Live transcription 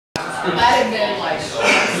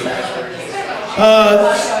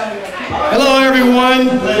Hello everyone.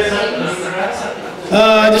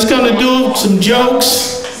 Just come to do some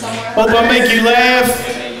jokes. Hope I make you laugh.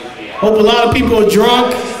 Hope a lot of people are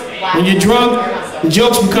drunk. When you're drunk, the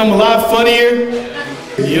jokes become a lot funnier.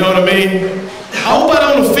 You know what I mean? I hope I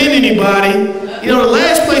don't offend anybody. You know, the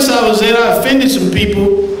last place I was at, I offended some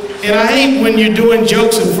people. And I hate when you're doing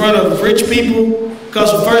jokes in front of rich people,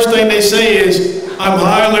 because the first thing they say is, I'm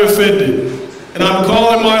highly offended, and I'm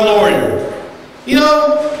calling my lawyer. You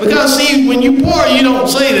know, because see, when you're poor, you don't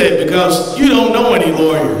say that because you don't know any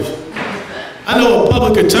lawyers. I know a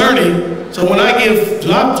public attorney, so when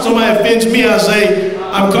somebody offends me, I say,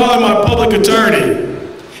 I'm calling my public attorney.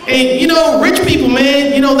 And you know, rich people,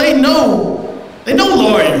 man, you know, they know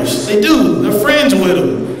lawyers. They do. They're friends with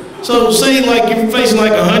them. So say like you're facing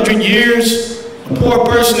like 100 years, a poor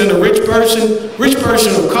person and a rich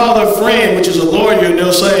person will call their friend, which is a lawyer, and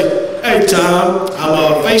they'll say, hey Tom,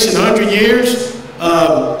 I'm facing 100 years.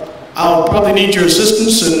 I'll probably need your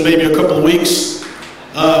assistance in maybe a couple of weeks.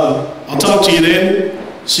 I'll talk to you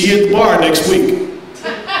then. See you at the bar next week.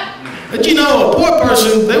 But you know, a poor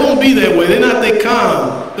person, they won't be that way. They're not that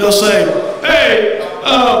calm. They'll say, hey,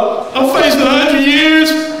 I'm facing 100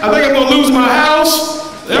 years. I think I'm gonna lose my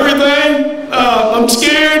house, everything. I'm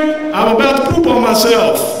scared. I'm about to poop on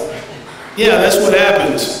myself. Yeah, that's what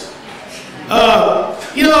happens.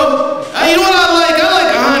 You know what I like? I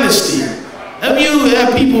like honesty. Have you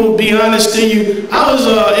had people be honest to you? I was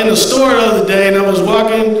in the store the other day and I was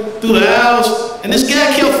walking through the aisles and this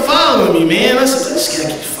guy kept following me, man. I said, this guy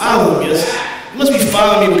keeps following me. He must be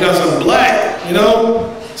following me because I'm black, you know?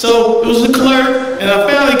 So it was the clerk and I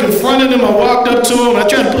finally confronted him. I walked up to him. I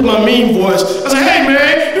tried to put my mean voice. I said, hey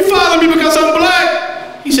man, you following me because I'm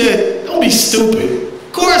black? He said, don't be stupid.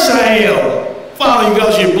 Of course I am. Following you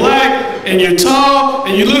because you're black and you're tall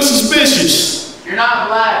and you look suspicious. You're not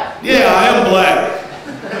black. Yeah, I am black.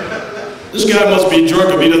 This guy must be drunk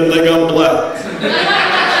if he doesn't think I'm black.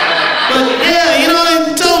 But yeah, you know,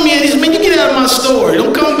 they told me, he said, man, you get out of my store.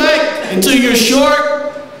 Don't come back until you're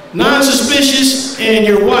short, non-suspicious, and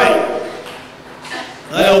you're white.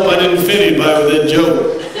 I hope I didn't offend anybody with that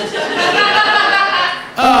joke.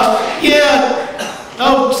 Yeah, I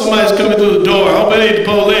hope somebody's coming through the door. I hope it ain't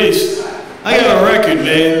the police. I got a record,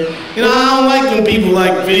 man. You know, I don't like when people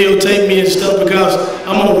like videotape me and stuff because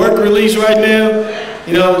I'm on a work release right now.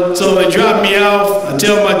 You know, so they drop me off, I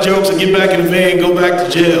tell my jokes, I get back in the van, go back to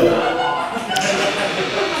jail. You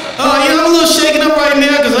know, I'm a little shaken up right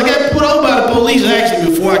now because I got put over by the police actually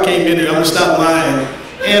before I came in there. I'm gonna stop lying.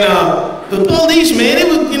 And the police,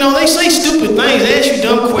 man, you know, they say stupid things, they ask you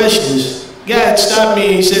dumb questions. Guy stopped me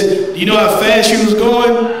and he said, do you know how fast you was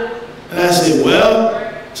going? And I said, well,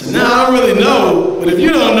 I said, nah, I don't really know, but if you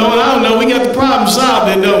don't know and I don't know, we got the problem solved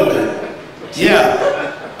then, don't we? Yeah,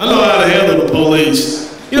 I know how to handle the police.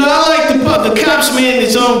 You know, I like the cops, man,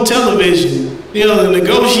 that's on television. You know, the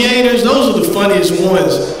negotiators, those are the funniest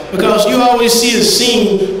ones. Because you always see a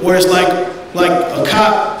scene where it's like a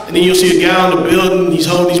cop, and then you'll see a guy on the building, he's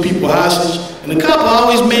holding these people hostage, and the cop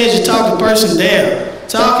always manages to talk the person down.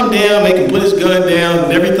 Talk him down, make him put his gun down,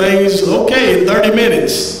 and everything's okay in 30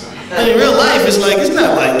 minutes. And in real life, it's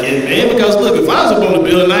not like it, man, because look, if I was up on the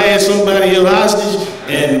building, I had somebody held hostage,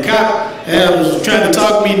 and the cop was trying to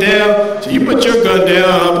talk me down, so you put your gun down,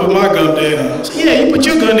 I'll put my gun down. So yeah, you put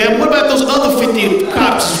your gun down, but what about those other 50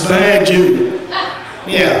 cops behind you?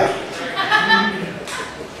 Yeah.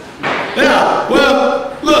 Yeah,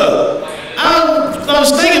 well, look, I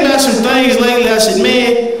was thinking about some things lately. I said,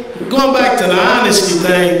 man, going back to the honesty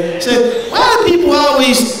thing, I said, why do people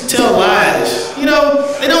always tell lies? You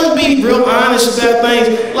know, they don't be real honest about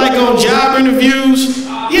things. Like on job interviews,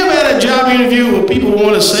 you ever had a job interview where people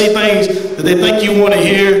want to say things that they think you want to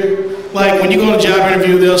hear? Like when you go on a job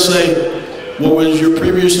interview, they'll say, what was your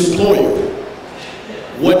previous employer?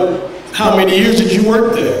 How many years did you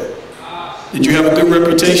work there? Did you have a good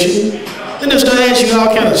reputation? Then they'll start asking you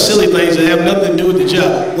all kind of silly things that have nothing to do with the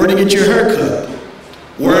job. Where to get your hair cut?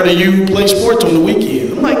 Where do you play sports on the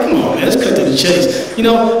weekend? I'm like, come on, man, let's cut to the chase. You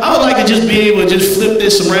know, I would like to just be able to just flip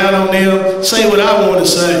this around on them, say what I want to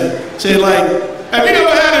say. Say like, have you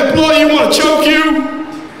ever had an employee who want to choke you?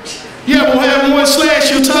 You ever had one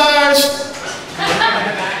slash your tires?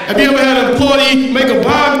 Have you ever had an employee make a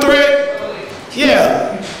bomb threat? Yeah.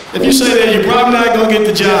 If you say that, you're probably not going to get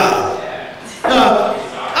the job.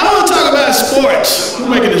 I want to talk about sports. We're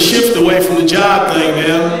making a shift away from the job thing,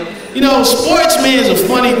 man. You know, sports, man, is a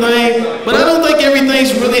funny thing, but I don't think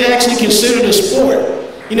everything's really actually considered a sport.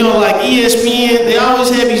 You know, like ESPN, they always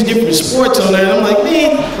have these different sports on there, and I'm like,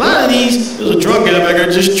 man, a lot of these, there's a drunk guy back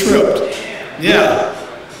there just tripped. Yeah.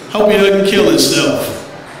 Hope he doesn't kill himself.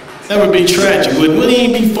 That would be tragic. Wouldn't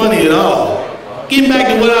even be funny at all. Getting back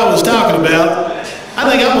to what I was talking about, I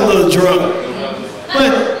think I'm a little drunk.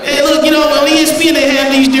 But, hey, look, you know, on ESPN they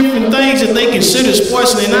have these different things that they consider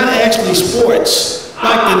sports and they're not actually sports.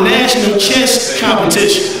 Like the national chess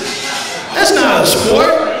competition. That's not a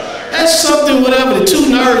sport. That's something whatever the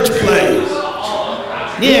two nerds play.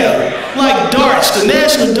 Yeah, like darts, the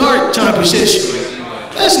national dart competition.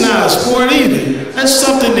 That's not a sport either. That's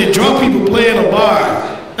something that drunk people play in a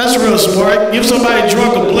bar. That's real smart. Give somebody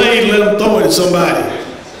drunk a blade, let them throw it at somebody.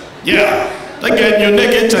 Yeah, they got in your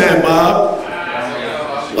neck in time, Bob.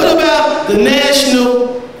 What about the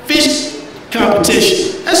national fish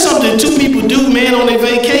competition? That's something two people do, man, on their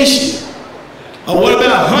vacation. Or what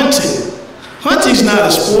about hunting? Hunting's not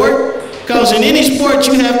a sport, because in any sport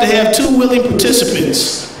you have to have two willing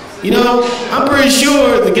participants. You know, I'm pretty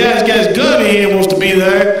sure the guy that's got his gun in here wants to be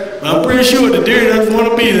there, but I'm pretty sure the deer doesn't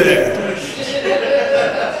want to be there.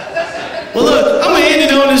 Well, look, I'm going to end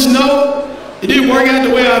it on this note. It didn't work out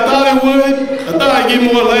the way I thought it would. I thought I'd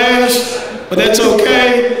get more laughs, but that's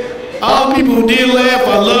okay. All the people who did laugh,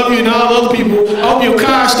 I love you, and all other people, I hope your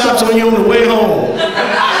car stops on you on the way home.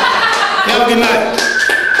 Have a good night.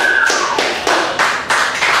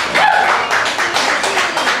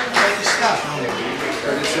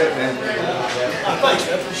 Thanks, man.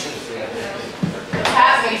 Thanks, man.